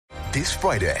This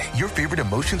Friday, your favorite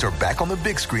emotions are back on the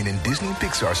big screen in Disney and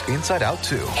Pixar's Inside Out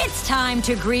 2. It's time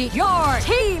to greet your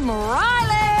Team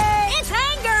Riley. It's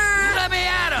anger. Let me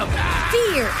at him.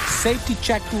 Fear. Safety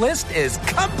checklist is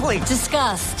complete.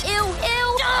 Disgust. Ew,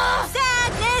 ew.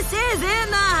 Sadness is in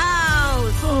the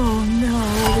house. Oh, no.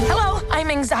 Hello, I'm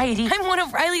anxiety. I'm one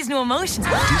of Riley's new emotions.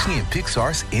 Disney and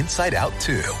Pixar's Inside Out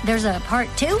 2. There's a part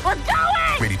 2? We're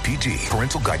going! Rated PG.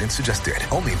 Parental guidance suggested.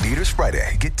 Only in theaters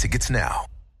Friday. Get tickets now.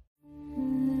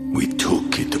 We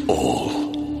took it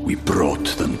all. We brought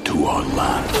them to our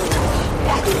land.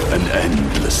 An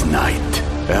endless night,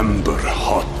 ember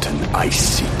hot and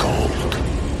icy cold.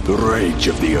 The rage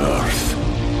of the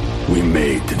earth. We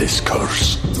made this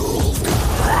curse.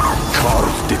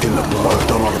 Carved it in the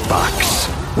blood on our backs.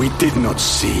 We did not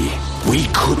see. We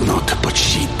could not, but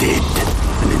she did.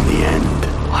 And in the end,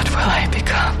 What will I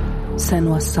become?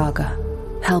 Senua's Saga.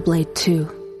 Hellblade 2.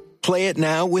 Play it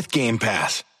now with Game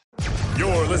Pass.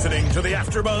 You're listening to the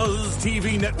AfterBuzz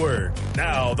TV Network,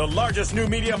 now the largest new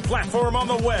media platform on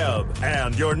the web,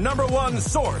 and your number one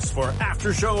source for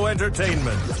after-show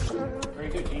entertainment.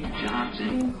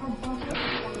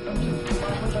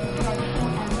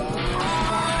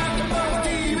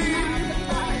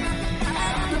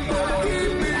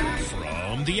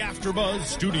 From the AfterBuzz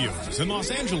Studios in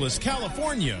Los Angeles,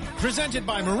 California, presented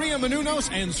by Maria Menounos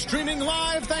and streaming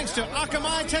live thanks to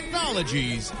Akamai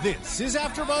Technologies. This is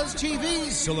AfterBuzz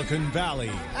TV's Silicon Valley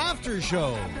After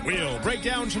Show. We'll break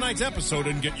down tonight's episode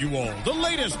and get you all the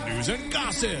latest news and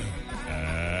gossip.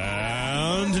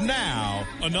 And now,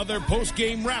 another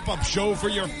post-game wrap-up show for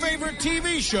your favorite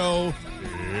TV show.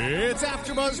 It's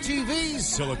AfterBuzz TV's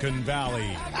Silicon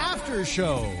Valley After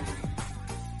Show.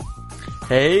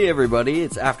 Hey everybody,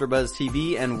 it's AfterBuzz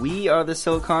TV, and we are the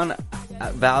Silicon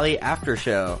Valley After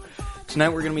Show. Tonight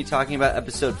we're going to be talking about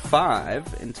episode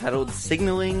 5, entitled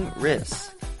Signaling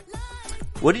Risk.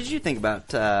 What did you think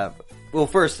about, well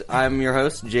first, I'm your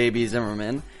host, JB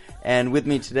Zimmerman, and with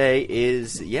me today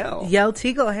is Yell. Yell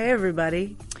Teagle, hey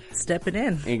everybody. Stepping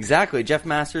in. Exactly. Jeff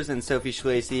Masters and Sophie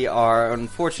Schlesy are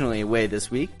unfortunately away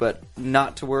this week, but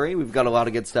not to worry, we've got a lot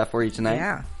of good stuff for you tonight.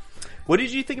 Yeah. What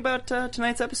did you think about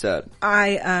tonight's episode?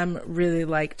 I really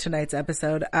like tonight's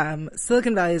episode.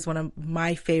 Silicon Valley is one of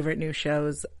my favorite new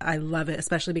shows. I love it,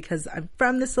 especially because I'm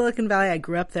from the Silicon Valley. I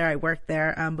grew up there. I worked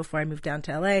there before I moved down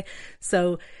to LA.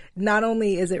 So not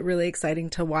only is it really exciting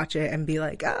to watch it and be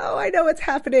like, oh, I know what's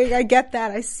happening. I get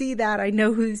that. I see that. I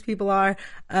know who these people are.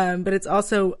 But it's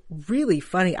also really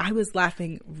funny. I was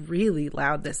laughing really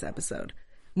loud this episode.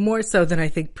 More so than I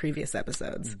think previous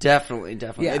episodes. Definitely.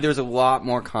 Yeah. There's a lot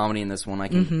more comedy in this one. I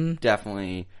can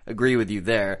definitely agree with you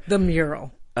there. The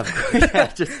mural.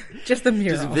 Yeah, just the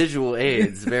mural. Just visual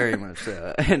aids, very much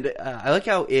so. And I like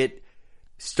how it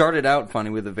started out funny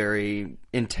with a very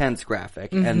intense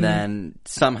graphic and then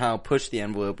somehow pushed the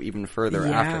envelope even further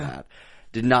after that.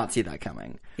 Did not see that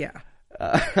coming. Yeah.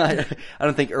 I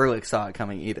don't think Ehrlich saw it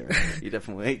coming either. You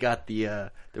definitely got the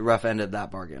rough end of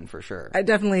that bargain for sure. I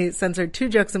definitely censored 2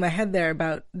 jokes in my head there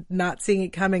about not seeing it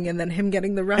coming and then him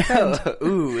getting the rough end.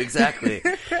 Ooh, exactly.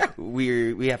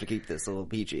 We have to keep this a little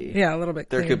PG. Yeah, a little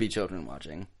bit There clean. could be children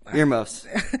watching. Earmuffs,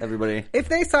 everybody. If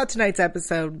they saw tonight's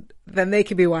episode, then they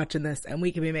could be watching this and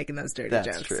we could be making those dirty jokes.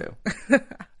 That's true.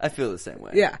 I feel the same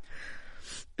way. Yeah.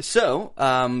 So,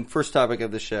 first topic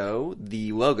of the show,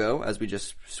 the logo, as we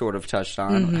just sort of touched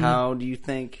on. How do you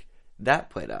think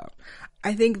that played out?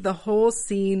 I think the whole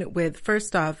scene with,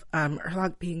 first off,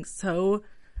 Ehrlich being so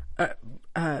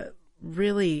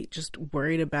really just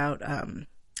worried about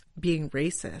being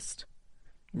racist.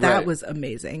 That Right. was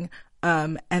amazing.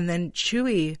 And then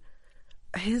Chewie,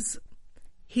 he's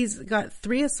got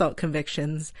 3 assault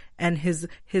convictions and his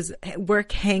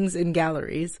work hangs in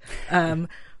galleries.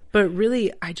 But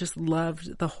really, I just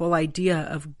loved the whole idea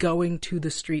of going to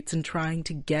the streets and trying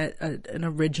to get an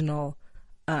original,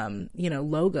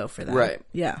 logo for that. Right.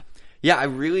 Yeah. Yeah, I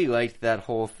really liked that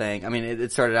whole thing. I mean,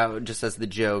 it started out just as the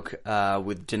joke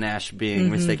with Dinesh being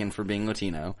mistaken for being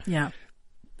Latino. Yeah.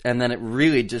 And then it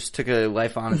really just took a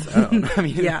life on its own. I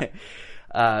mean, Yeah.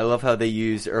 I love how they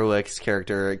used Ehrlich's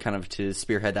character kind of to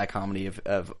spearhead that comedy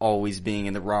of always being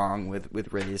in the wrong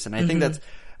with race. And I think that's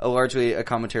largely a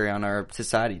commentary on our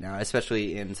society now,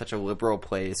 especially in such a liberal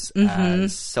place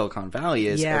as Silicon Valley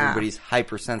is. Yeah. Everybody's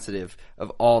hypersensitive of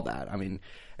all that. I mean,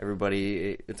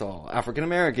 everybody, it's all African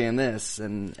American, this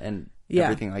and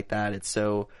everything like that. It's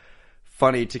so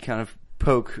funny to kind of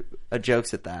poke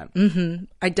jokes at that.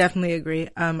 I definitely agree.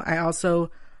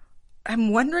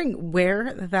 I'm wondering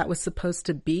where that was supposed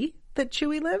to be that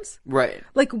Chewie lives. Right.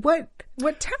 Like what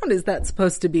town is that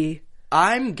supposed to be?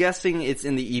 I'm guessing it's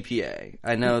in the EPA.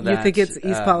 I know that. You think it's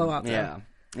East Palo Alto? Yeah.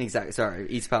 Exactly. Sorry,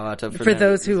 East Palo Alto. For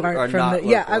those who aren't from not the...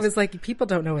 Yeah, I locals. was like, people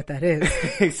don't know what that is.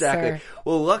 Exactly. Sorry.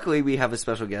 Well, luckily we have a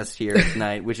special guest here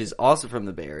tonight, which is also from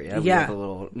the Bay Area. We Yeah. have a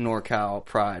little NorCal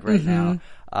pride right now.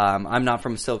 I'm not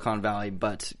from Silicon Valley,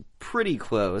 but pretty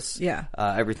close. Yeah.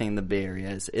 Everything in the Bay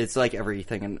Area it's like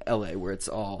everything in LA, where it's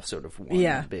all sort of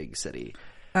one big city.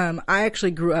 I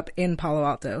actually grew up in Palo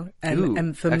Alto and Ooh,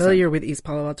 am familiar excellent. with East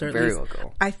Palo Alto. At Very least.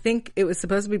 local. I think it was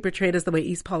supposed to be portrayed as the way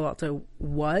East Palo Alto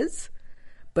was,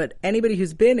 but anybody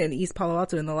who's been in East Palo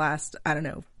Alto in the last,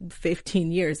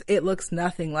 15 years, it looks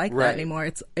nothing like Right. that anymore.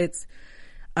 It's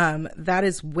that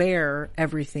is where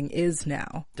everything is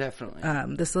now. Definitely.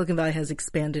 The Silicon Valley has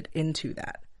expanded into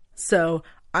that. So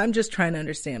I'm just trying to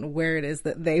understand where it is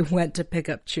that they went to pick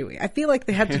up Chewie. I feel like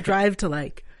they had to drive to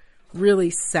like really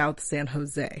South San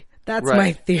Jose. That's Right.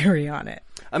 my theory on it.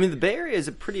 I mean, the Bay Area is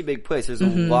a pretty big place. There's a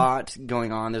lot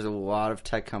going on. There's a lot of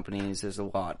tech companies. There's a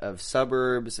lot of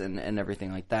suburbs and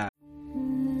everything like that.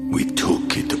 We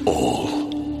took it all.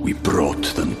 We brought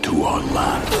them to our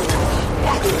land.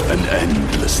 An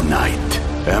endless night,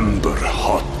 ember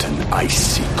hot and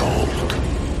icy cold.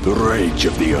 The rage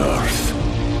of the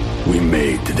earth. We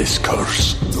made this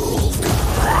curse.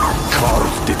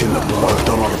 Carved it in the blood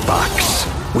on our backs.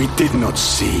 We did not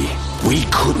see. We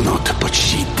could not, but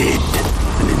she did.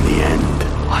 And in the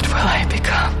end, What will I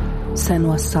become?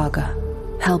 Senua's Saga.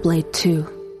 Hellblade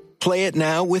 2. Play it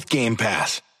now with Game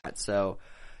Pass. So,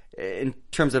 in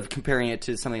terms of comparing it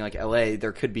to something like LA,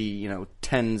 there could be,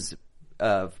 tens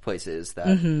of places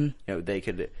that, they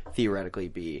could theoretically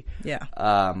be. Yeah.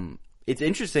 It's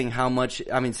interesting how much,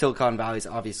 Silicon Valley is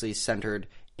obviously centered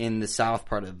in the south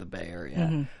part of the Bay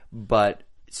Area, but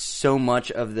so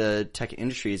much of the tech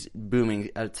industry is booming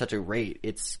at such a rate,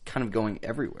 it's kind of going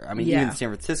everywhere. Even San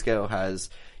Francisco has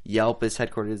Yelp is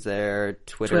headquartered there,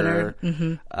 Twitter.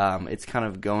 It's kind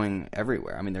of going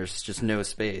everywhere. There's just no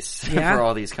space for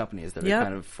all these companies that are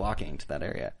kind of flocking to that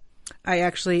area.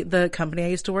 The company I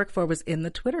used to work for was in the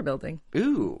Twitter building.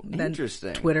 Ooh, Then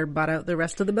interesting. Twitter bought out the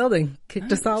rest of the building,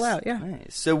 kicked us all out. Yeah.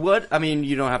 Nice. So what,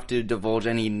 you don't have to divulge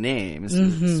any names.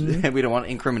 We don't want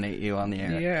to incriminate you on the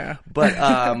air. Yeah.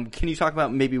 But can you talk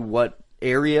about maybe what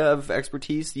area of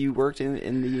expertise you worked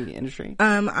in the industry?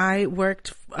 I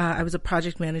was a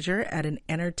project manager at an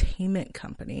entertainment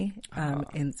company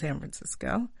in San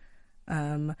Francisco.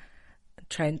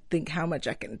 Try and think how much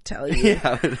I can tell you.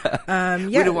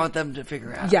 We don't want them to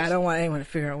figure out. Yeah, I don't want anyone to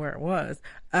figure out where it was.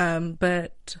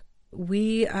 But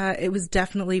it was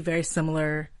definitely very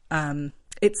similar.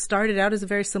 It started out as a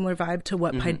very similar vibe to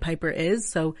what Pied Piper is.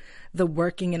 So the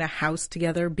working in a house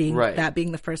together being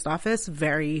the first office,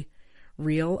 very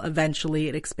real. Eventually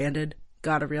it expanded,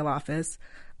 got a real office.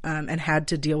 And had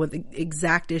to deal with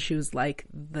exact issues like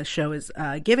the show is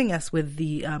giving us with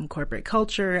the corporate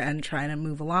culture and trying to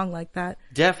move along like that.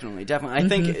 Definitely. I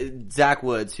think Zach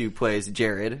Woods, who plays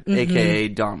Jared, a.k.a.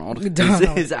 Donald, is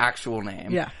his actual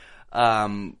name. Yeah.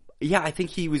 I think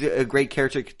he was a great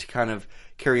character to kind of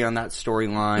carry on that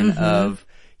storyline of,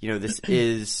 this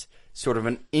is sort of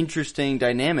an interesting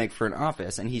dynamic for an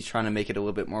office, and he's trying to make it a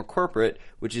little bit more corporate,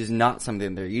 which is not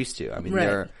something they're used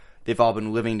to. They've all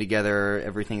been living together.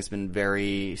 Everything's been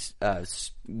very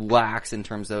lax in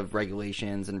terms of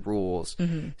regulations and rules.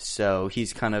 So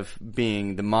he's kind of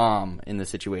being the mom in the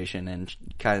situation and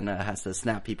kind of has to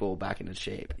snap people back into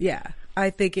shape. Yeah,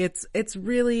 I think it's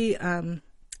really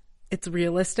it's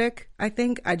realistic. I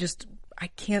think I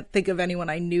can't think of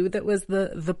anyone I knew that was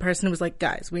the person who was like,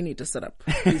 guys, we need to set up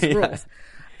these rules.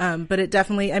 But it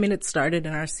definitely, it started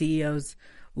in our CEO's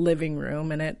living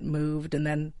room and it moved, and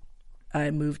then I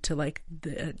moved to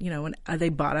they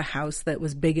bought a house that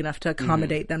was big enough to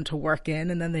accommodate them to work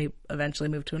in, and then they eventually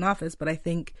moved to an office. But I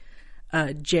think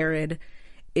Jared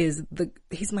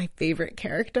he's my favorite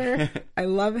character. I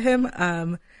love him.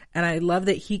 And I love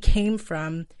that he came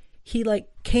from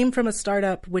a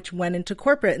startup which went into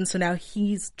corporate, and so now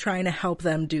he's trying to help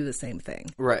them do the same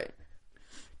thing. Right.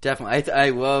 Definitely. I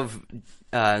love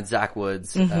Zach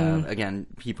Woods. Again,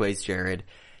 he plays Jared.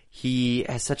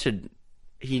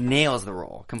 He nails the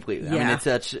role completely. Yeah. It's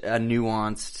such a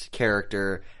nuanced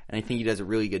character, and I think he does a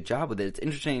really good job with it. It's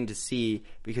interesting to see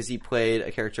because he played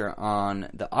a character on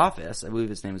The Office. I believe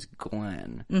his name is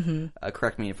Glenn.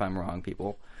 Correct me if I'm wrong,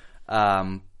 people.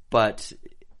 But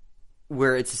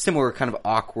where it's a similar kind of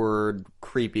awkward,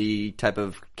 creepy type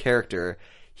of character,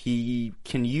 he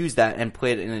can use that and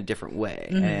play it in a different way.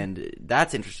 And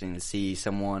that's interesting to see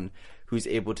someone who's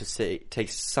able to take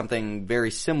something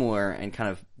very similar and kind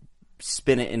of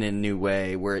spin it in a new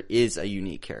way where it is a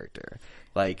unique character,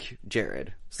 like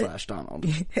Jared / Donald.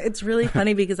 It's really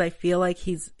funny because I feel like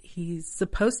he's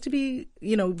supposed to be,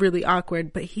 really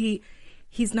awkward, but he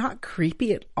he's not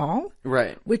creepy at all.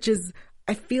 Right. Which is,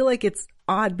 I feel like it's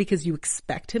odd because you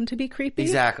expect him to be creepy.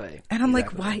 Exactly. And I'm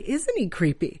like, why isn't he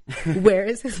creepy? Where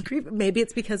is his creep? Maybe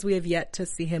it's because we have yet to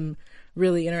see him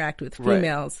really interact with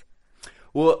females. Right.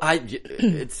 Well,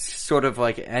 it's sort of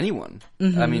like anyone.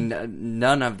 I mean,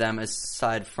 none of them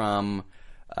aside from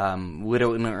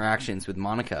little interactions with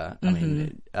Monica. I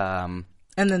mean,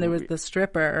 and then there was the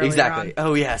stripper earlier exactly. on.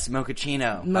 Oh, yes,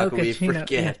 Mochaccino. How could we forget?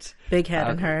 Yeah. Big head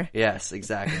in her. Yes,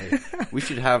 exactly. We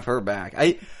should have her back.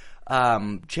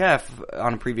 Jeff,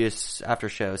 on a previous after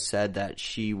show, said that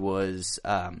she was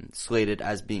slated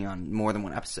as being on more than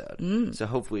one episode. So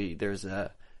hopefully there's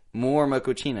more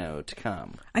Mochaccino to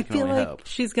come. I feel like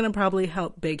she's going to probably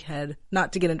help Big Head,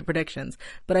 not to get into predictions,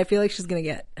 but I feel like she's going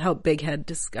to help Big Head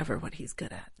discover what he's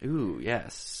good at. Ooh,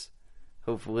 yes.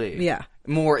 Hopefully. Yeah.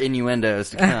 More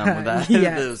innuendos to come with that,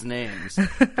 those names.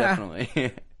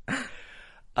 Definitely.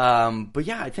 But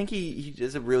yeah, I think he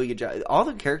does a really good job. All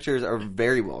the characters are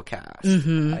very well cast.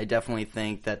 I definitely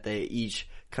think that they each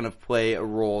kind of play a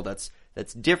role that's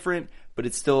different, but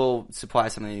it still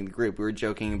supplies something in the group. We were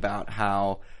joking about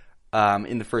how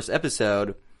in the first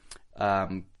episode,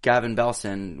 Gavin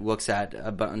Belson looks at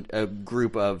a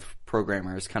group of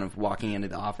programmers kind of walking into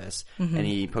the office, and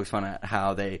he pokes fun at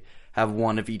how they have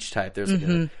one of each type. There's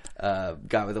like a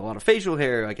guy with a lot of facial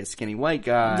hair, like a skinny white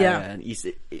guy, an East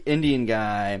Indian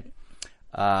guy,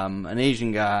 an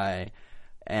Asian guy,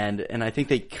 and I think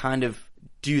they kind of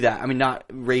do that. I mean, not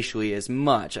racially as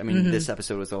much. I mean, this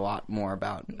episode was a lot more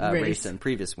about race than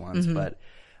previous ones, but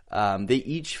they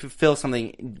each fulfill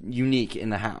something unique in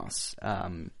the house,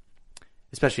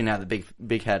 especially now that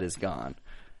Big Head is gone.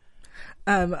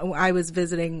 I was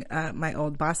visiting my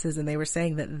old bosses, and they were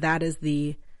saying that is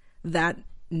that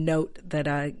note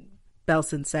that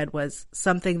Belson said was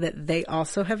something that they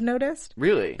also have noticed.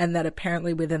 Really? And that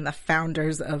apparently within the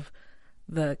founders of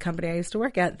the company I used to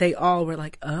work at, they all were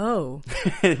like, oh,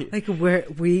 like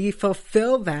we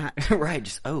fulfill that. Right.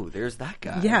 Just, there's that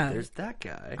guy. Yeah. There's that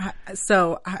guy.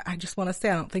 I just want to say,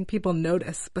 I don't think people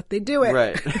notice, but they do it.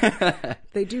 Right.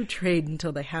 They do trade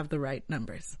until they have the right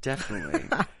numbers. Definitely.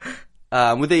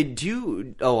 Well, they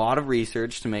do a lot of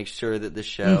research to make sure that the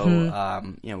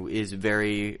show, is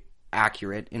very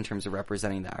accurate in terms of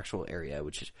representing the actual area,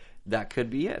 that could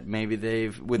be it. Maybe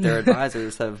they've, with their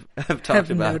advisors, have talked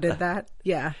about noted that.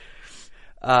 Yeah.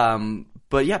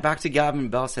 But yeah, back to Gavin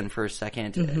Belson for a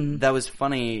second. That was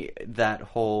funny, that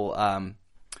whole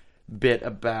bit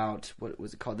about, what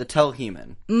was it called? The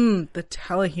Telehuman. The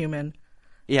Telehuman.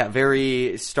 Yeah,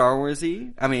 very Star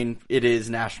Wars-y. I mean, it is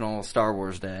National Star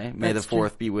Wars Day. May That's the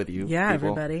 4th be with you, yeah,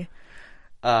 people. Everybody.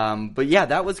 But yeah,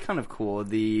 that was kind of cool,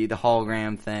 the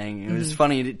hologram thing. It was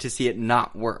funny to see it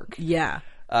not work. Yeah.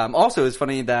 Also, it's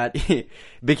funny that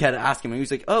Big Head asked him, and he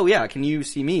was like, oh yeah, can you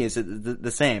see me? Is it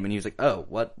the same? And he was like, oh,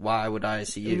 what? Why would I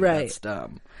see you? Right. That's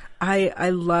dumb. I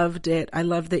loved it. I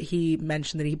love that he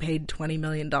mentioned that he paid $20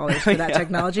 million for that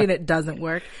technology and it doesn't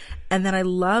work. And then I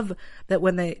love that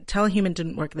when the Telehuman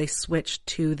didn't work, they switched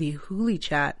to the Huli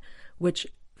Chat, which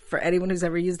for anyone who's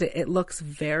ever used it, it looks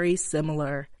very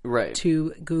similar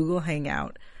to Google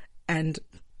Hangout. And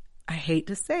I hate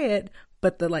to say it,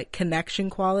 but the connection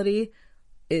quality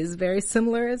is very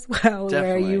similar as well.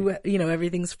 Definitely. Where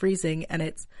everything's freezing, and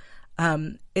it's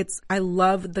I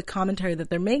love the commentary that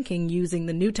they're making using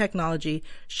the new technology,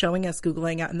 showing us Google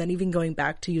Hangout, and then even going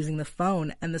back to using the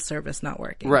phone and the service not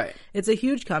working. Right. It's a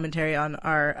huge commentary on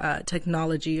our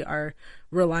technology, our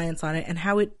reliance on it, and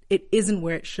how it isn't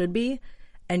where it should be,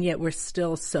 and yet we're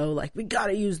still so we got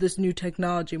to use this new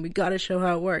technology and we got to show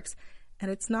how it works,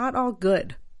 and it's not all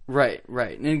good. Right.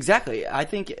 And exactly. I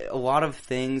think a lot of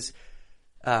things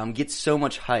get so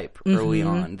much hype early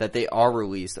on that they are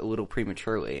released a little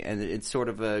prematurely, and it's sort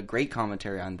of a great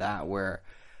commentary on that, where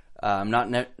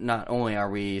not only are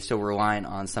we so reliant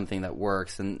on something that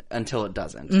works until it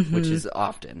doesn't, which is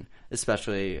often,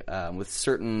 especially with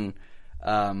certain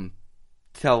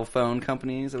telephone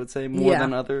companies, I would say more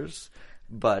than others.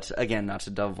 But again, not to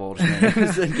divulge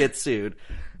names and get sued.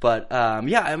 But I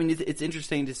mean, it's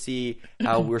interesting to see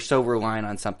how we're so reliant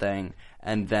on something,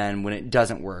 and then when it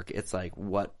doesn't work, it's like,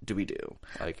 what do we do?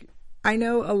 I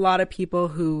know a lot of people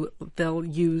who they'll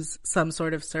use some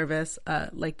sort of service,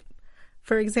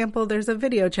 for example, there's a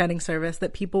video chatting service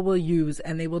that people will use,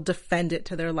 and they will defend it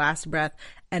to their last breath,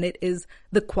 and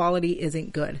the quality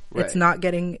isn't good. Right. It's not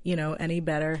getting any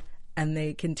better, and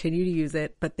they continue to use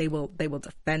it, but they will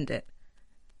defend it.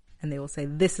 And they will say,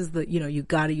 this is you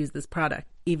got to use this product,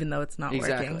 even though it's not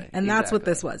working. And that's what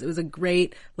this was. It was a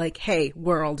great, hey,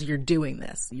 world, you're doing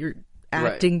this. You're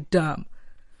acting dumb.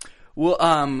 Well,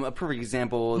 a perfect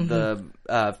example, the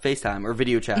FaceTime or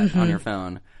video chat on your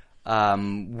phone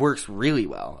works really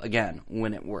well, again,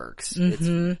 when it works.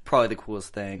 It's probably the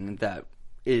coolest thing that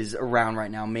is around right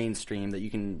now, mainstream, that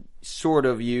you can sort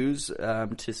of use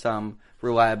to some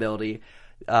reliability.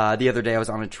 The other day I was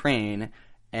on a train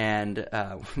and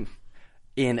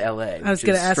in LA. I was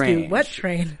going to ask you, what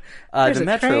train? The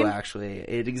Metro, train? Actually.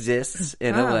 It exists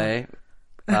in LA.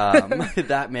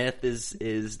 That myth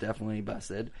is definitely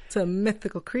busted. It's a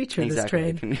mythical creature,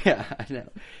 exactly. This train. Yeah, I know.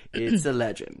 It's a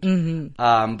legend.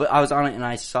 But I was on it and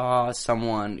I saw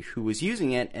someone who was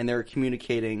using it and they were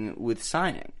communicating with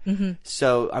signing.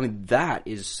 So, I mean, that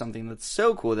is something that's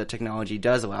so cool that technology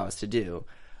does allow us to do.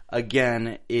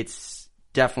 Again, it's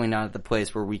definitely not at the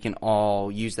place where we can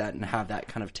all use that and have that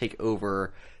kind of take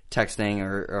over texting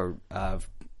or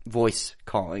voice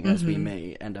calling, as we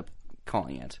may end up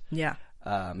calling it. Yeah.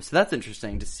 So that's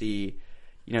interesting to see,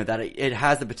 that it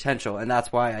has the potential, and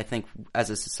that's why I think as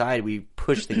a society we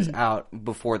push things out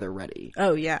before they're ready.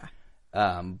 Oh yeah.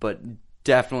 But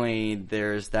definitely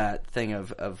there's that thing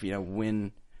of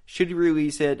when should you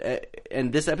release it,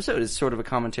 and this episode is sort of a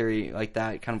commentary like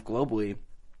that, kind of globally,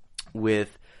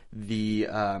 with the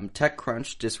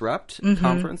TechCrunch Disrupt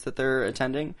conference that they're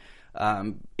attending.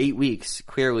 8 weeks,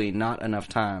 clearly not enough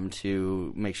time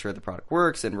to make sure the product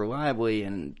works and reliably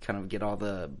and kind of get all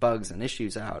the bugs and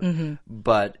issues out.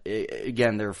 But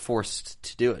again, they're forced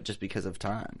to do it just because of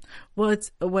time. Well,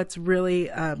 what's really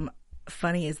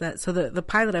funny is that the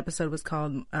pilot episode was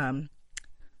called it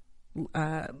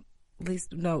was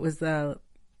the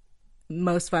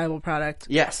Most Viable Product.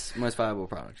 Yes, Most Viable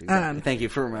Product. Exactly. Thank you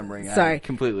for remembering. Sorry. I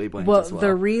completely blanked well, as well.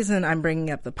 The reason I'm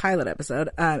bringing up the pilot episode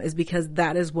is because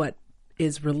that is what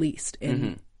is released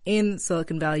in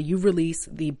Silicon Valley. You release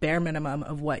the bare minimum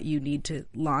of what you need to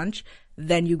launch,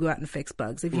 then you go out and fix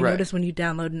bugs. If you notice when you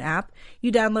download an app,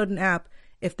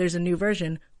 if there's a new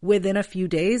version, within a few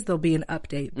days there'll be an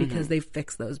update because they've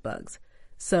fixed those bugs.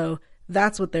 So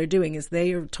that's what they're doing, is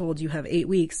they are told you have 8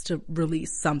 weeks to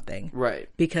release something. Right.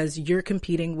 Because you're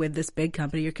competing with this big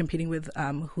company. You're competing with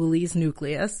Huli's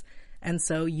Nucleus. And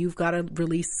so you've got to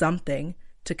release something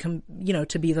to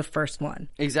to be the first one.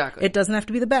 Exactly. It doesn't have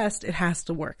to be the best. It has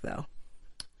to work, though.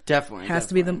 Definitely. It has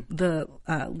to be the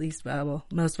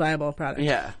most viable product.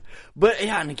 Yeah. But,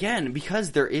 and again,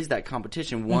 because there is that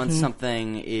competition, once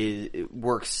something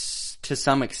works to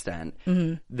some extent,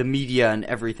 the media and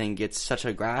everything gets such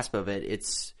a grasp of it,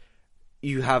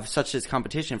 you have such this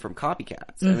competition from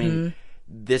copycats. I mean,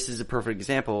 this is a perfect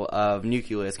example of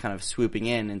Nucleus kind of swooping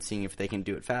in and seeing if they can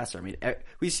do it faster. I mean,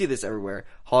 we see this everywhere.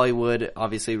 Hollywood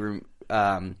obviously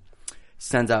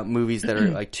sends out movies that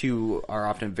are two are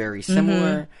often very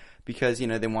similar because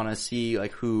they want to see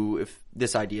if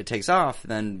this idea takes off,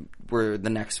 then we're the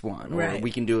next one, or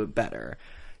we can do it better.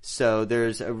 So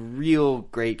there's a real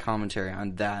great commentary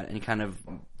on that, and kind of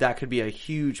that could be a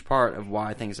huge part of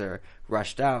why things are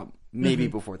rushed out, maybe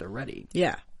before they're ready.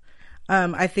 Yeah.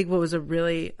 I think what was a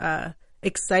really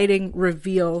exciting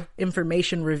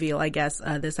information reveal, I guess,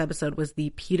 this episode was the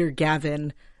Peter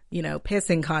Gavin,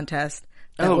 pissing contest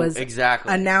that was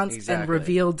announced and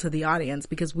revealed to the audience,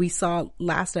 because we saw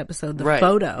last episode the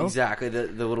photo. Exactly.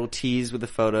 The little tease with the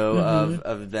photo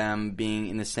of them being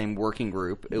in the same working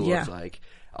group, it looks like.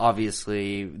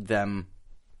 Obviously, them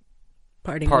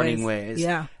parting ways.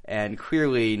 Yeah. And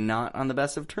clearly not on the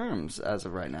best of terms as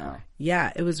of right now.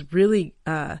 Yeah, it was really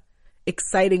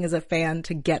exciting as a fan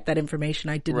to get that information.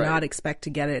 I did not expect to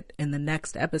get it in the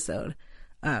next episode.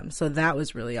 So that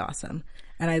was really awesome.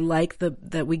 And I like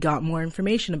that we got more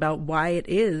information about why it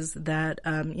is that,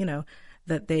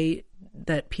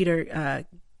 that Peter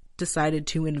decided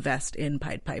to invest in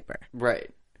Pied Piper. Right.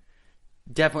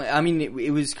 Definitely. I mean,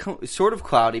 it was sort of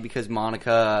cloudy because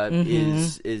Monica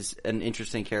is an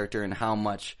interesting character, and how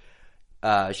much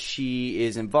she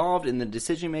is involved in the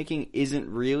decision making isn't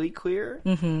really clear.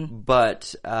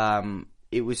 But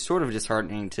it was sort of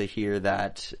disheartening to hear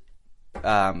that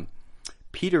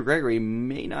Peter Gregory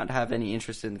may not have any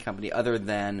interest in the company other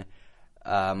than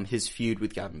his feud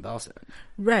with Gavin Belson.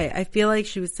 Right. I feel like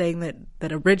she was saying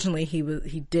that originally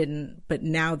he didn't, but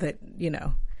now that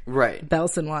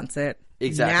Belson wants it.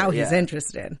 Exactly. Now he's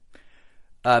interested.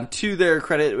 To their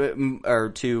credit, or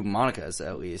to Monica's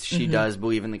at least, she does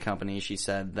believe in the company. She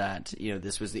said that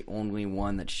this was the only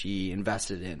one that she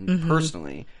invested in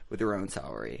personally with her own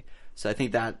salary. So I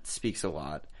think that speaks a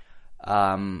lot.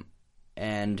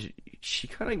 And she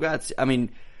kind of got. I mean,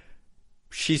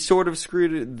 she sort of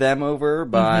screwed them over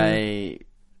by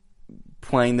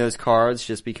playing those cards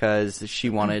just because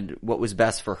she wanted what was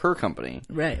best for her company.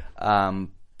 Right.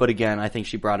 But again, I think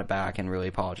she brought it back and really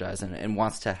apologized and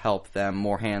wants to help them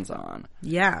more hands-on.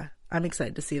 Yeah, I'm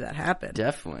excited to see that happen.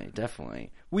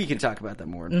 Definitely. We can talk about that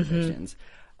more in predictions.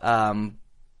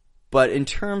 But in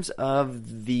terms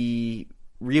of the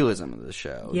realism of the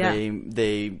show,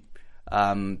 they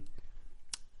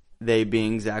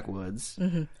being Zach Woods,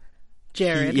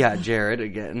 Jared, Jared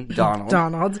again,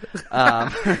 Donald.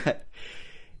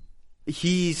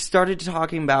 He started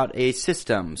talking about a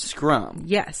system, Scrum.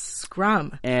 Yes,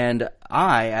 Scrum. And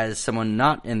I, as someone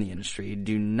not in the industry,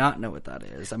 do not know what that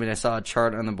is. I mean, I saw a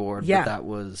chart on the board, but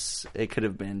it could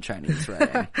have been Chinese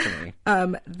writing to me.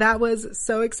 That was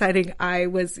so exciting.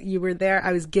 You were there.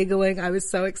 I was giggling. I was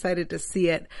so excited to see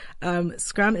it.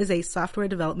 Scrum is a software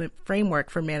development framework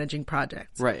for managing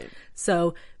projects. Right.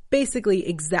 So basically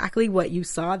exactly what you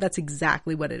saw, that's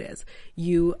exactly what it is.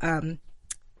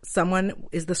 Someone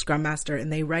is the Scrum Master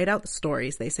and they write out the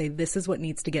stories. They say, this is what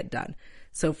needs to get done.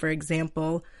 So for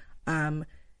example,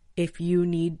 if you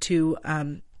need to,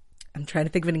 I'm trying to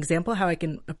think of an example how I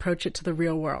can approach it to the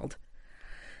real world.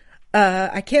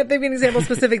 I can't think of an example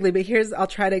specifically, but I'll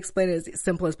try to explain it as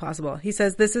simple as possible. He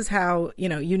says, this is how,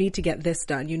 you need to get this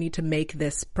done. You need to make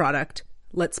this product.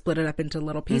 Let's split it up into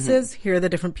little pieces. Here are the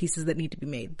different pieces that need to be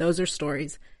made. Those are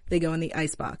stories. They go in the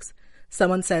icebox.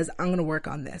 Someone says, I'm going to work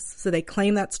on this. So they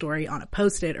claim that story on a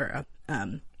Post-it or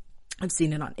I've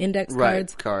seen it on index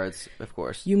cards. Right, cards, of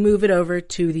course. You move it over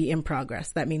to the in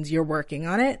progress. That means you're working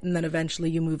on it, and then eventually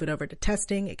you move it over to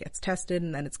testing. It gets tested,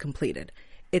 and then it's completed.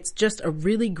 It's just a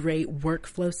really great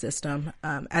workflow system.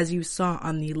 As you saw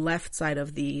on the left side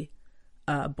of the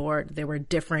board, there were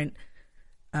different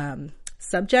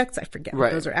subjects. I forget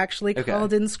what those are actually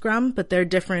called in Scrum, but they're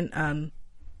different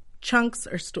chunks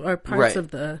or parts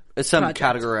of the some project.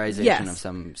 Categorization of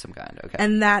some kind. Okay,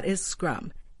 and that is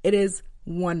Scrum. It is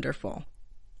wonderful.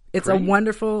 It's a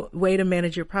wonderful way to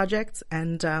manage your projects,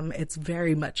 and it's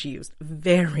very much used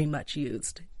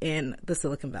in the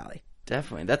Silicon Valley.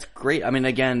 Definitely, that's great. I mean,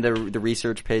 again, the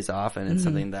research pays off, and it's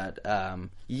something that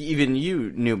even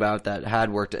you knew about that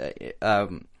had worked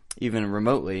even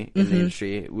remotely in the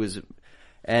industry.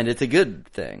 And it's a good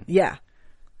thing. Yeah.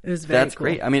 It was very That's cool.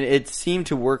 great. I mean, it seemed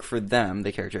to work for them,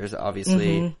 the characters.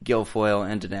 Obviously, Guilfoyle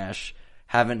and Dinesh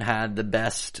haven't had the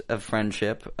best of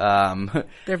friendship.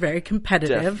 They're very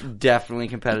competitive. Definitely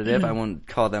competitive. I won't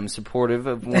call them supportive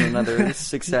of one another's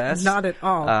success. Not at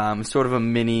all. Sort of a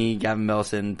mini Gavin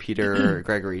Belson, Peter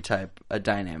Gregory type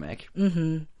dynamic.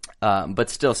 But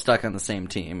still stuck on the same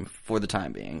team for the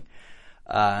time being.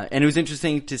 And it was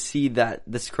interesting to see that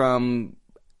the Scrum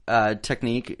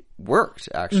technique worked,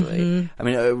 actually. I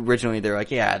mean, originally they were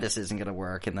like, yeah, this isn't going to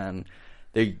work. And then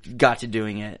they got to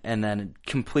doing it, and then it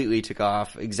completely took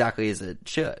off exactly as it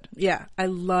should. Yeah. I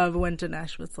love when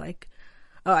Dinesh was like,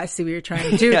 oh, I see what you're trying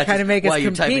to do. Trying to make us compete. While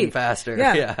you're typing faster.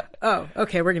 Yeah. Oh,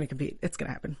 okay, we're going to compete. It's going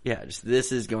to happen. Yeah, just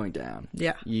this is going down.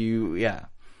 Yeah.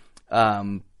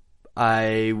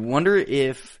 I wonder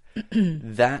if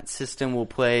that system will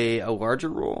play a larger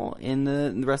role in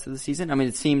the rest of the season. I mean,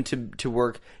 it seemed to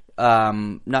work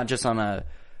not just on a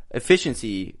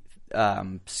efficiency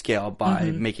scale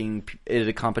by making it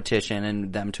a competition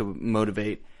and them to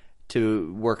motivate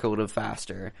to work a little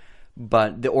faster,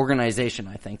 but the organization,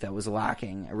 I think, that was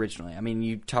lacking originally. I mean,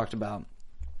 you talked about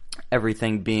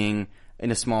everything being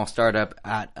in a small startup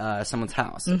at someone's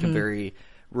house, like a very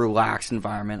relaxed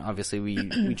environment. Obviously,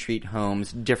 we treat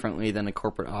homes differently than a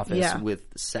corporate office with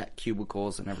set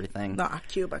cubicles and everything.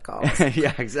 Cubicles.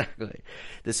 Yeah, exactly.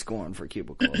 The scorn for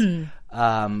cubicles.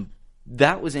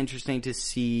 That was interesting to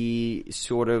see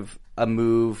sort of a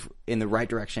move in the right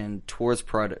direction towards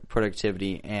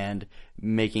productivity and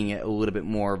making it a little bit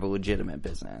more of a legitimate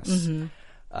business.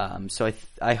 So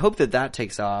I hope that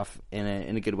takes off in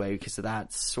a good way, because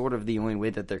that's sort of the only way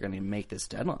that they're going to make this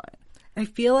deadline. I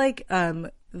feel like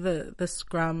the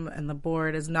Scrum and the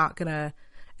board is not gonna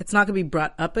be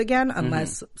brought up again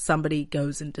unless somebody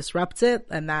goes and disrupts it,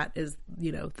 and that is,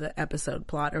 the episode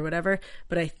plot or whatever.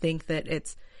 But I think that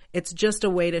it's just a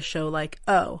way to show, like,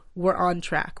 oh, we're on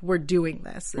track, we're doing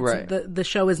this. Right. The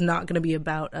show is not going to be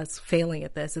about us failing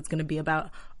at this. It's going to be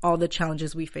about all the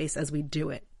challenges we face as we do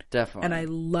it. Definitely. And I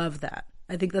love that.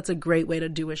 I think that's a great way to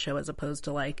do a show, as opposed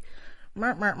to like,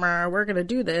 we're going to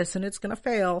do this and it's going to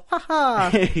fail. Ha ha.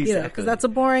 Exactly. Because that's a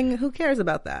boring, who cares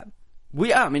about that? Well,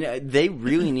 yeah, I mean, they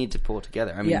really need to pull it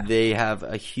together. I mean, they have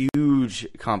a huge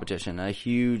competition, a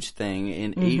huge thing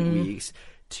in 8 weeks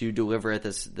to deliver at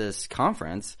this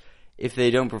conference. If they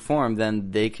don't perform,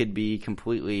 then they could be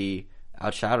completely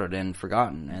outshadowed and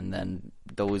forgotten, and then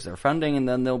they'll lose their funding, and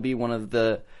then they'll be one of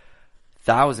the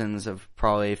thousands of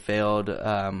probably failed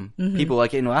people.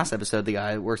 Like in the last episode, the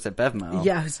guy who works at Bevmo.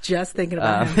 Yeah, I was just thinking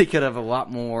about him. They could have a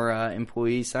lot more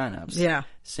employee signups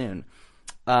soon.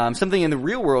 Something in the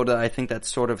real world that I think that's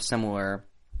sort of similar.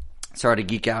 Sorry to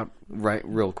geek out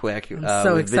real quick. I'm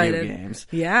so with excited. Video games.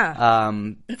 Yeah.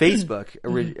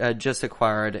 Facebook just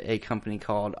acquired a company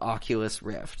called Oculus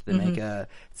Rift. They make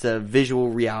it's a visual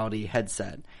reality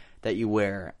headset that you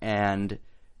wear, and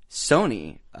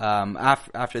Sony,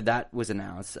 after that was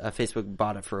announced, Facebook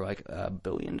bought it for like $1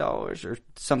 billion or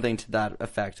something to that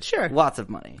effect. Sure. Lots of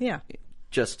money. Yeah.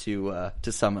 Just to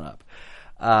sum it up.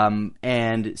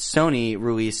 And Sony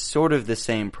released sort of the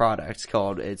same product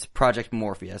it's Project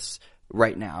Morpheus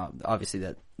right now.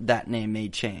 Obviously that name may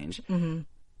change.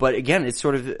 But again, it's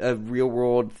sort of a real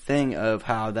world thing of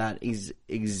how that is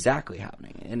exactly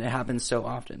happening. And it happens so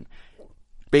often.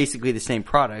 Basically the same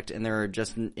product, and they're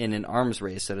just in an arms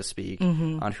race, so to speak,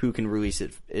 on who can release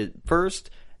it first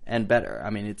and better. I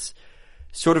mean, it's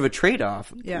sort of a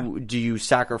trade-off. Yeah. Do you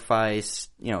sacrifice,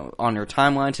 on your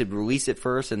timeline to release it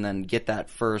first and then get that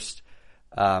first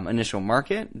initial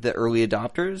market, the early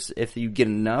adopters? If you get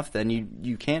enough, then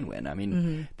you can win. I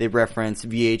mean, they reference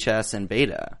VHS and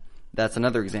beta. That's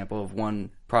another example of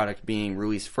one product being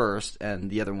released first and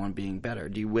the other one being better.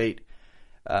 Do you wait?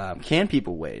 Can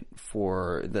people wait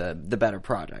for the better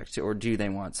product, or do they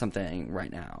want something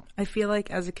right now? I feel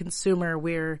like as a consumer,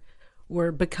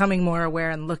 we're becoming more aware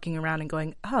and looking around and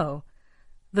going, oh,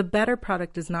 the better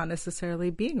product is not necessarily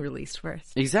being released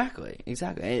first. Exactly.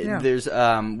 Yeah. There's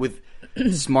with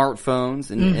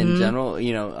smartphones in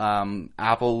general,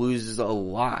 Apple loses a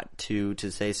lot to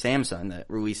say Samsung that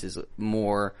releases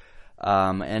more,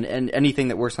 and anything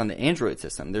that works on the Android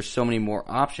system. There's so many more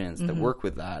options that work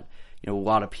with that. A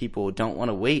lot of people don't want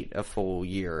to wait a full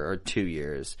year or 2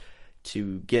 years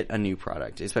to get a new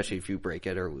product, especially if you break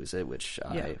it or lose it, which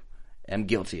I am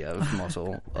guilty of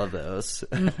multiple of those.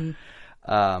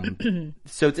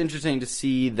 So it's interesting to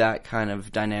see that kind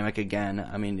of dynamic again.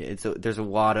 I mean, there's a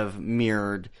lot of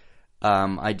mirrored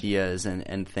ideas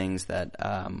and things that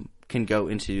can go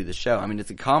into the show. I mean,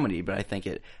 it's a comedy, but I think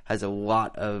it has a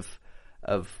lot of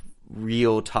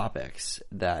real topics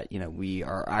that we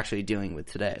are actually dealing with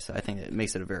today. So I think it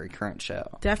makes it a very current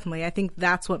show. Definitely. I think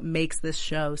that's what makes this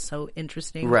show so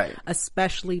interesting, right?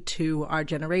 Especially to our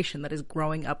generation that is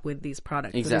growing up with these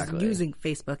products, exactly, that is using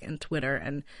Facebook and Twitter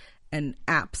and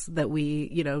apps that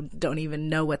we don't even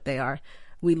know what they are.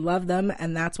 We love them,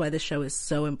 and that's why this show is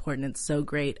so important and so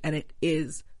great, and it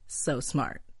is so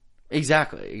smart.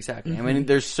 Exactly. I mean,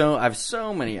 I have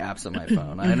so many apps on my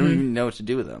phone. I don't even know what to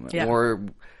do with them, or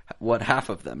what half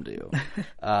of them do.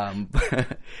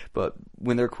 But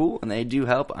when they're cool and they do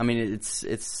help, I mean,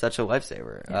 it's such a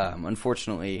lifesaver.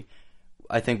 Unfortunately,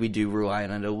 I think we do rely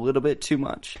on it a little bit too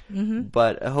much,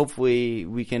 but hopefully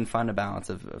we can find a balance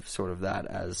of sort of that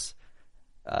as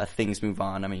things move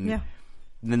on. I mean,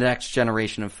 the next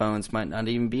generation of phones might not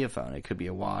even be a phone. It could be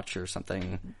a watch or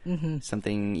something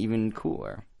even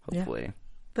cooler. Hopefully,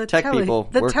 the tech people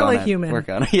work telehuman.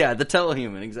 on it. Yeah, the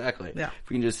telehuman, exactly. Yeah, if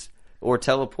we can or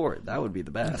teleport, that would be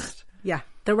the best. Yeah,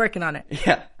 they're working on it.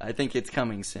 Yeah, I think it's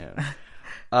coming soon.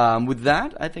 With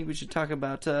that, I think we should talk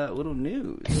about a little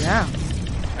news. Yeah,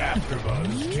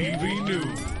 AfterBuzz TV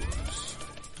News.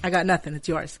 I got nothing. It's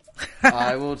yours.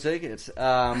 I will take it.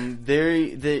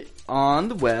 They on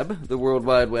the web, the World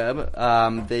Wide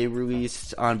Web, they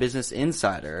released on Business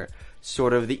Insider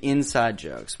sort of the inside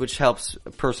jokes, which helps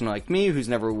a person like me who's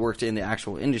never worked in the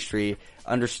actual industry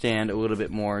understand a little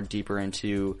bit more deeper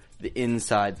into the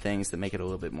inside things that make it a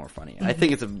little bit more funny. I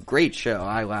think it's a great show.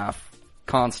 I laugh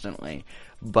constantly.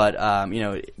 But,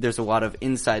 there's a lot of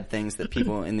inside things that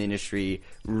people in the industry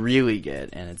really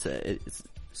get, and it's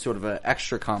sort of an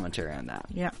extra commentary on that.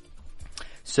 Yeah.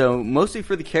 So, mostly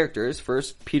for the characters,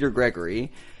 first, Peter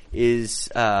Gregory is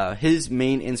his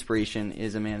main inspiration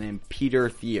is a man named Peter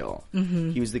Thiel.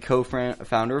 He was the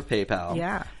co-founder of PayPal.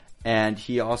 Yeah. And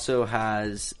he also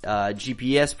has a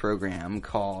GPS program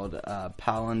called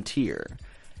Palantir.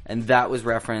 And that was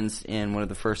referenced in one of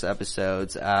the first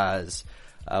episodes as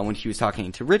when he was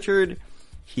talking to Richard,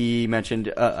 he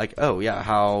mentioned,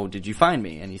 how did you find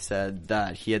me? And he said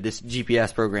that he had this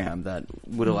GPS program that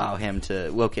would allow him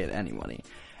to locate anybody.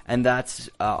 And that's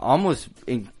almost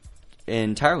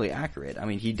entirely accurate. I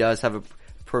mean, he does have a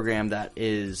program that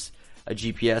is a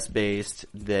GPS based.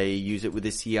 They use it with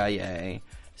the CIA.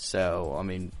 So, I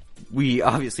mean, we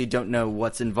obviously don't know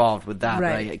what's involved with that,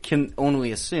 right. But I can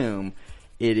only assume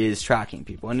it is tracking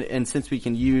people. And since we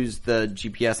can use the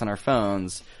GPS on our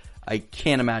phones, I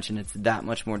can't imagine it's that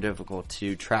much more difficult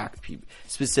to track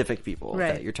specific people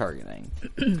Right. that you're targeting.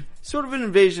 Sort of an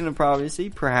invasion of privacy,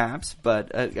 perhaps,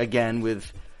 but again,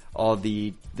 with all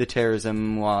the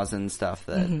terrorism laws and stuff,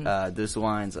 that those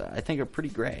lines, I think, are pretty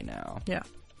gray now. Yeah.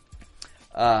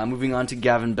 Moving on to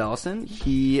Gavin Belson.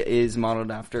 He is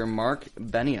modeled after Mark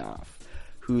Benioff,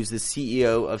 who's the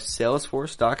CEO of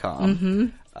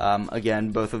Salesforce.com.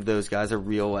 Again, both of those guys are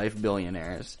real-life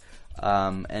billionaires.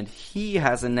 And he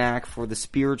has a knack for the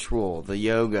spiritual, the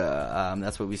yoga.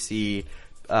 That's what we see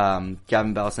Gavin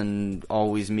Belson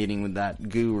always meeting with that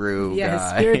guru guy. His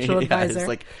spiritual advisor. His,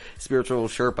 like, spiritual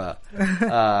Sherpa.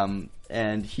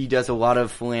 And he does a lot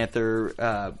of philanthropy.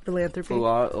 A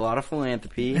lot of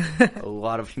philanthropy, a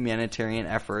lot of humanitarian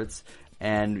efforts.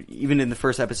 And even in the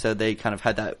first episode, they kind of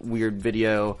had that weird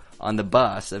video on the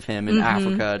bus of him in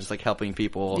Africa, just like helping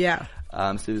people. Yeah.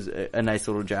 So it was a nice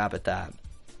little jab at that.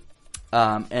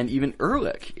 And even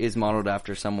Ehrlich is modeled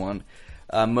after someone,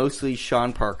 mostly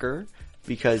Sean Parker,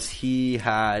 because he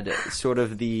had sort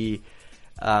of the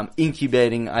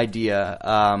incubating idea.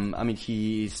 I mean,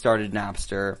 he started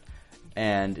Napster,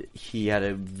 and he had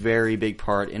a very big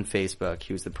part in Facebook.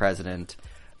 He was the president.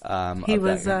 He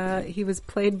was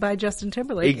played by Justin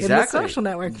Timberlake exactly. in the Social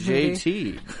Network movie.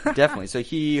 JT, definitely. So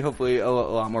he, hopefully, a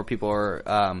lot more people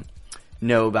are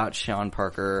know about Sean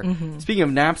Parker. Speaking of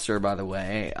Napster, by the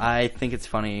way, I think it's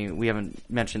funny, we haven't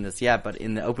mentioned this yet, but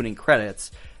in the opening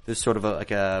credits, there's sort of a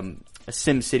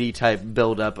SimCity type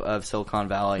build-up of Silicon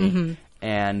Valley,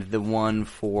 and the one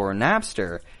for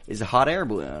Napster is a hot air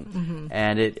balloon,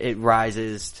 and it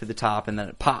rises to the top, and then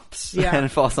it pops, and it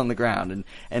falls on the ground,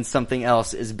 and something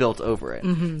else is built over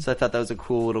it. So I thought that was a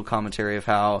cool little commentary of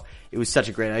how it was such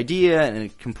a great idea, and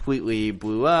it completely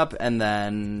blew up, and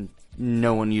then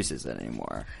no one uses it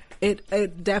anymore.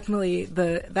 It definitely,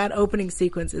 that opening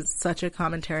sequence is such a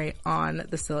commentary on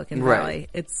the Silicon Valley. Right.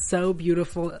 It's so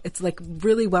beautiful. It's like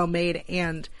really well made,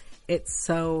 and it's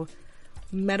so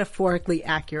metaphorically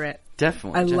accurate.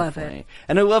 Definitely. I love it.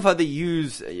 And I love how they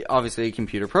use, obviously, a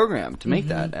computer program to make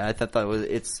that. And I thought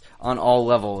it's on all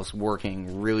levels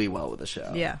working really well with the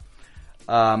show. Yeah.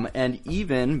 And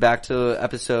even back to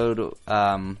episode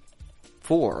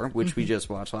 4, which we just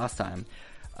watched last time,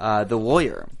 The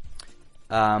Lawyer.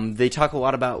 They talk a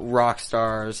lot about rock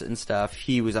stars and stuff.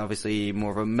 He was obviously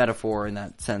more of a metaphor in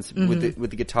that sense with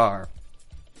the guitar.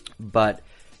 But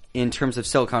in terms of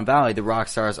Silicon Valley, the rock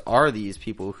stars are these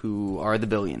people who are the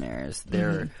billionaires.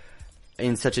 They're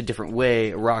in such a different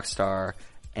way a rock star,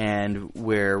 and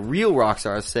where real rock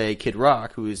stars, say Kid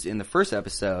Rock, who was in the first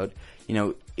episode,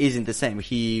 isn't the same.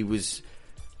 He was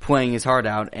playing his heart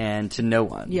out, and to no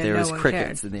one. There was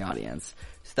crickets in the audience.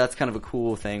 So that's kind of a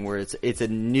cool thing where it's a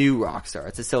new rock star.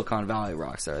 It's a Silicon Valley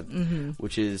rock star,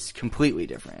 which is completely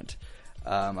different.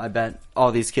 I bet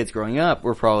all these kids growing up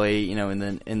were probably, in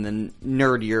the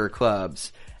nerdier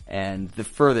clubs and the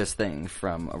furthest thing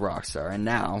from a rock star. And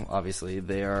now, obviously,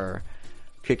 they are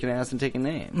kicking ass and taking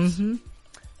names.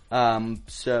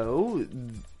 So,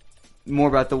 more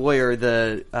about The Lawyer,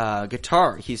 the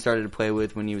guitar he started to play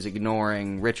with when he was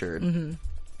ignoring Richard.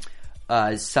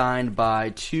 Is signed by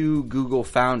 2 Google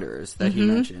founders that he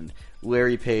mentioned,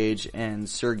 Larry Page and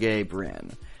Sergey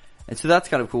Brin. And so that's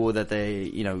kind of cool that they,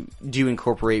 do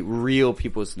incorporate real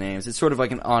people's names. It's sort of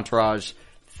like an Entourage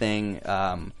thing.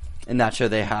 In that show,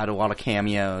 they had a lot of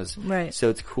cameos. Right. So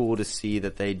it's cool to see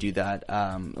that they do that,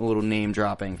 a little name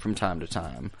dropping from time to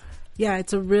time. Yeah,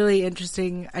 it's a really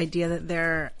interesting idea that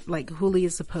they're, like, Huli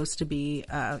is supposed to be,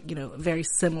 very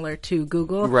similar to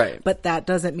Google. Right. But that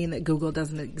doesn't mean that Google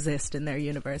doesn't exist in their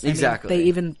universe. Exactly. I mean, they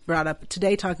even brought up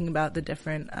today talking about the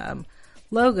different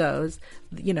logos,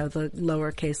 the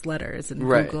lowercase letters in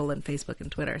Google and Facebook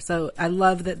and Twitter. So I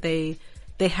love that they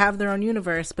have their own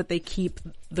universe, but they keep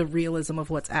the realism of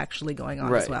what's actually going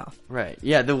on as well. Right.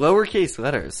 Yeah, the lowercase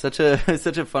letters, such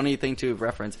a funny thing to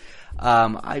reference.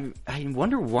 I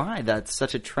wonder why that's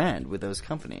such a trend with those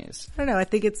companies. I don't know. I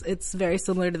think it's very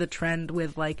similar to the trend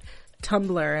with like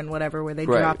Tumblr and whatever, where they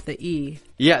drop the E.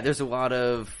 Yeah, there's a lot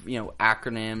of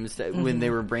acronyms that when they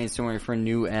were brainstorming for a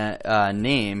new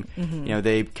name,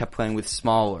 they kept playing with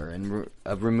smaller and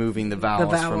removing the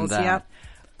vowels from that.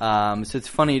 Yep. So it's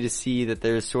funny to see that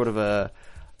there's sort of a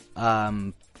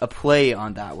play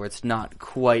on that where it's not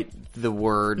quite the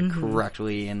word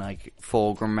correctly in like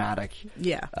full grammatic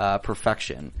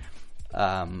perfection.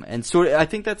 And so I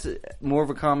think that's more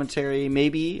of a commentary,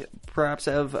 maybe perhaps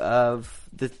of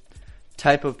the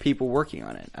type of people working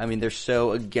on it. I mean, they're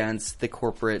so against the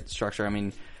corporate structure. I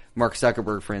mean, Mark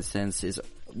Zuckerberg, for instance, is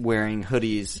wearing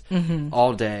hoodies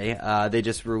all day. They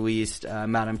just released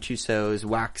Madame Tussauds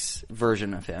wax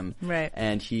version of him. Right.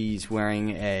 And he's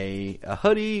wearing a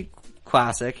hoodie,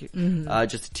 classic,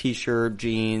 just a t-shirt,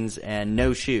 jeans, and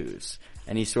no shoes.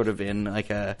 And he's sort of in like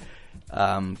a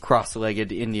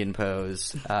cross-legged Indian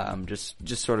pose,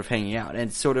 just sort of hanging out.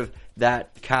 And sort of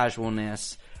that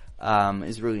casualness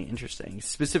is really interesting,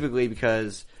 specifically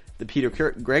because the Peter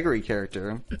Gregory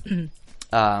character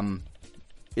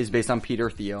is based on Peter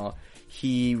Thiel.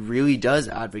 He really does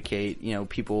advocate,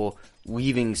 people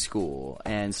leaving school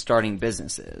and starting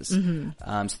businesses.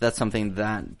 So that's something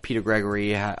that Peter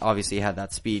Gregory obviously had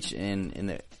that speech in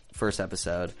the first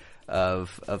episode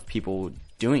of people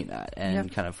doing that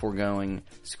and kind of foregoing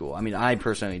school. I mean, I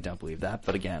personally don't believe that,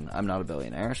 but again, I'm not a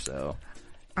billionaire, so...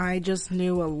 I just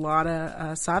knew a lot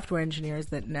of software engineers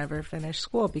that never finished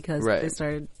school because they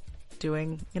started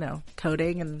doing,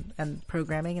 coding and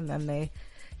programming, and then they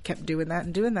kept doing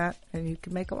that, and you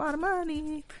can make a lot of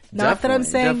money. Not that I'm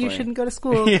saying you shouldn't go to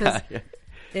school, because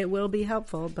it will be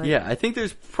helpful. But yeah, I think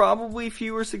there's probably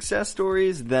fewer success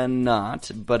stories than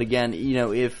not. But again,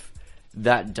 if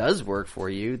that does work for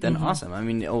you, then awesome. I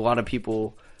mean, a lot of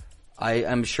people...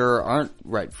 I'm sure aren't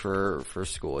right for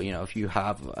school. If you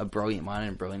have a brilliant mind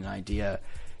and a brilliant idea,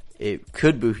 it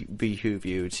could behoove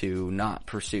you to not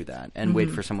pursue that and wait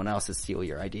for someone else to steal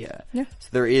your idea. Yeah. So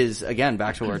there is, again,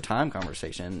 back to our time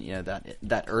conversation,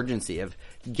 that urgency of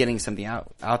getting something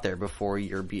out there before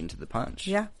you're beaten to the punch.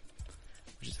 Yeah.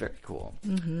 Which is very cool.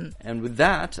 And with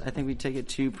that, I think we take it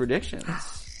to predictions.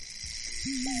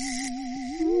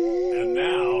 And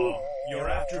now, your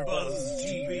AfterBuzz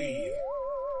TV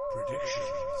predictions.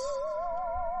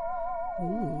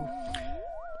 Ooh.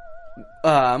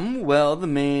 Well, the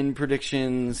main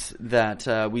predictions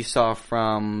that we saw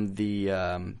from the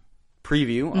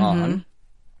preview on.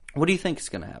 What do you think is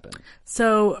going to happen?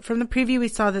 So, from the preview, we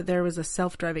saw that there was a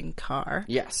self-driving car.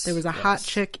 Yes. There was a hot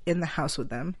chick in the house with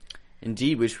them.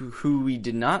 Indeed, who we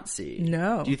did not see.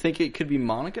 No. Do you think it could be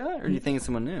Monica, or do you think it's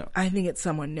someone new? I think it's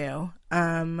someone new.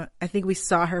 I think we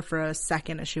saw her for a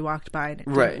second as she walked by, and it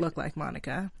didn't look like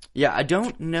Monica. Yeah, I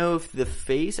don't know if the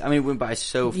face... I mean, it went by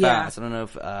so fast. I don't know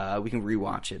if we can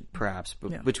rewatch it, perhaps,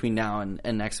 between now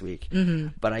and next week.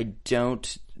 But I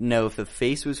don't know if the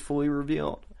face was fully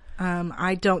revealed.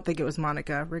 I don't think it was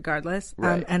Monica, regardless.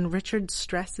 Right. And Richard's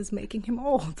stress is making him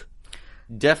old.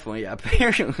 Definitely,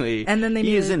 apparently. And then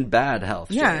he is in bad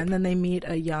health. Yeah, shape. And then they meet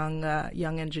a young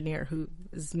engineer who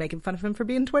is making fun of him for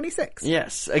being 26.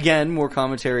 Yes, again, more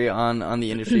commentary on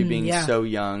the industry being so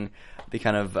young. They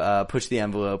kind of push the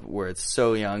envelope where it's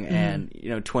so young,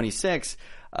 and 26.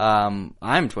 I'm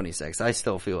 26. I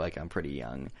still feel like I'm pretty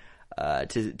young.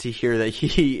 To hear that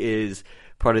he is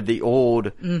part of the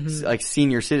old, like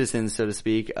senior citizens, so to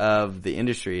speak, of the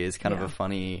industry is kind of a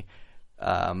funny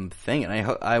thing,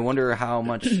 and I wonder how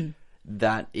much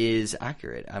that is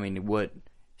accurate. I mean, what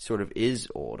sort of is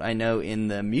old? I know in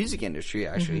the music industry,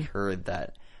 I actually heard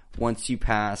that once you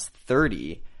pass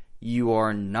 30, you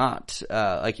are not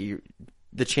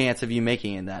the chance of you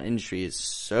making it in that industry is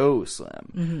so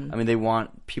slim. I mean, they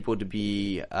want people to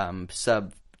be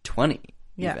sub 20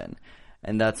 even,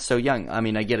 and that's so young. I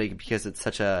mean, I get it because it's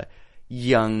such a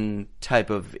young type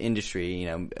of industry.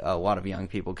 A lot of young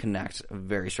people connect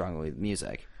very strongly with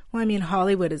music. Well, I mean,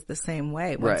 Hollywood is the same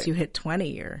way. Once you hit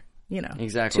 20, you're,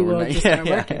 exactly. too old to start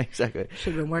working. Yeah, exactly.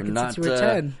 Should have been working since you were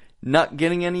 10. Not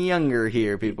getting any younger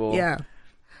here, people. Yeah.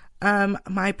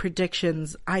 My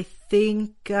predictions, I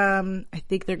think they're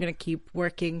going to keep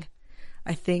working.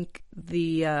 I think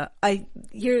I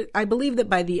believe that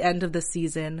by the end of the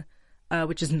season,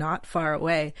 which is not far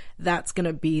away, that's going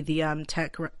to be the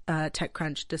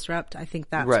TechCrunch Disrupt. I think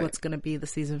that's what's going to be the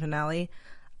season finale.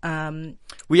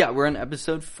 We're on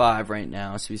episode 5 right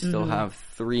now, so we still have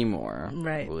 3 more,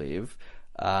 I believe.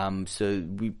 So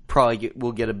we probably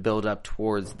will get a build up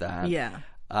towards that. Yeah.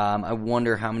 I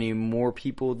wonder how many more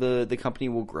people the company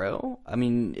will grow. I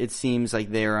mean, it seems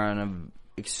like they're on an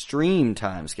extreme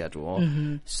time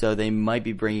schedule, so they might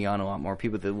be bringing on a lot more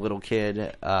people. The little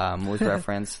kid was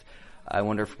referenced. I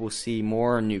wonder if we'll see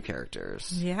more new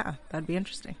characters. Yeah, that'd be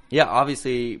interesting. Yeah,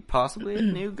 obviously, possibly a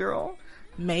new girl.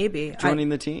 Maybe. Joining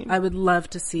the team. I would love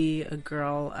to see a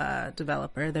girl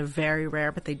developer. They're very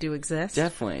rare, but they do exist.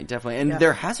 Definitely. And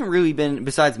there hasn't really been,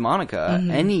 besides Monica,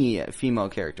 any female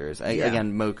characters.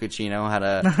 Again, Mo Cucino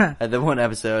had the one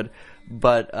episode,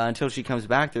 but until she comes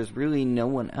back, there's really no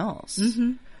one else.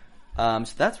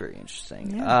 So that's very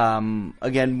interesting. Yeah.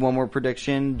 Again, one more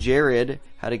prediction. Jared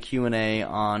had a Q&A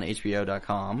on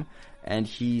HBO.com, and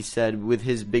he said with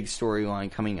his big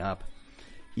storyline coming up,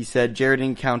 he said Jared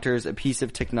encounters a piece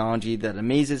of technology that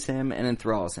amazes him and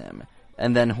enthralls him.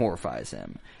 and then horrifies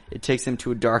him. It takes him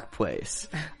to a dark place.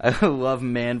 I love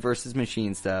man versus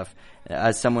machine stuff.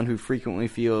 As someone who frequently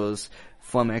feels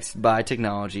flummoxed by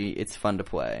technology, it's fun to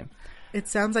play. It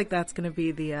sounds like that's going to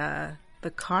be the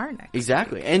car next.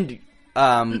 Exactly. And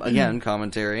again,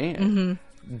 commentary. Mm-hmm.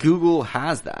 Google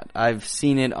has that. I've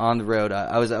seen it on the road.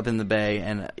 I was up in the Bay,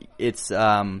 and it's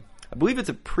I believe it's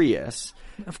a Prius.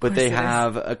 But they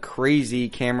have a crazy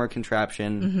camera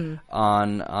contraption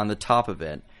on the top of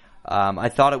it. I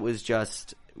thought it was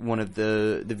just one of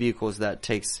the vehicles that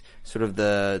takes sort of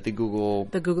the Google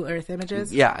Earth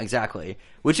images. Yeah, exactly.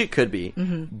 Which it could be,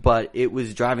 but it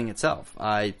was driving itself.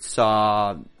 I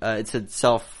saw it said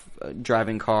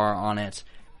self-driving car on it,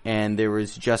 and there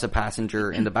was just a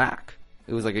passenger in the back.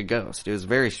 It was like a ghost. It was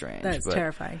very strange. That's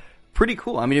terrifying. Pretty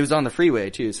cool. I mean, it was on the freeway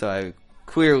too, so I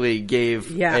clearly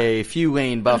gave a few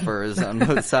lane buffers on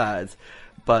both sides.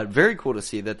 But very cool to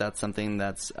see that that's something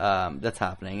that's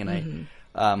happening, and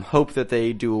I hope that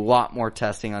they do a lot more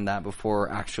testing on that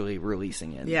before actually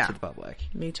releasing it to the public.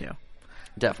 Me too.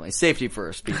 Definitely. Safety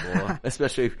first, people,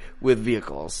 especially with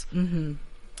vehicles.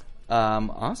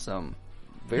 Awesome.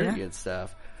 Very good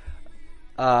stuff.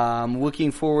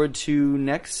 Looking forward to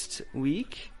next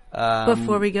week.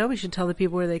 Before we go, we should tell the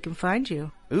people where they can find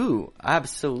you. Ooh,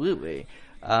 absolutely.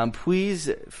 Please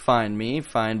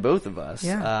find both of us.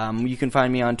 Yeah. You can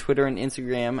find me on Twitter and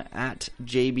Instagram at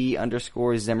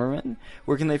JB_Zimmerman.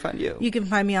 Where can they find you? You can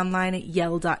find me online at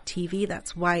yell.tv.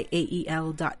 That's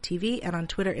YAEL.tv. And on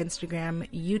Twitter, Instagram,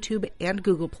 YouTube, and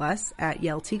Google Plus at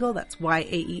YaelTygiel. That's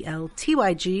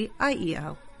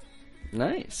YAELTYGIEL.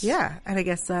 Nice. Yeah. And I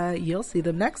guess you'll see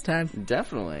them next time.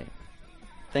 Definitely.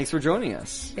 Thanks for joining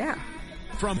us. Yeah.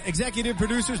 From executive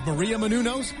producers Maria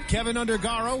Menounos, Kevin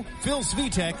Undergaro, Phil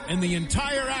Svitek, and the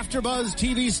entire AfterBuzz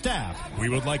TV staff, we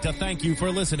would like to thank you for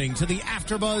listening to the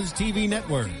AfterBuzz TV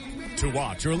network. To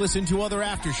watch or listen to other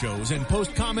after shows and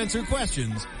post comments or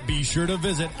questions, be sure to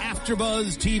visit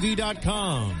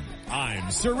AfterBuzzTV.com.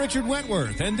 I'm Sir Richard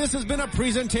Wentworth, and this has been a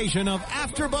presentation of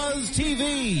AfterBuzz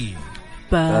TV.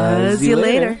 Buzz you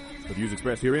later. The views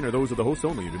expressed herein are those of the hosts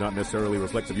only and do not necessarily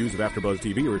reflect the views of AfterBuzz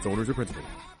TV or its owners or principals.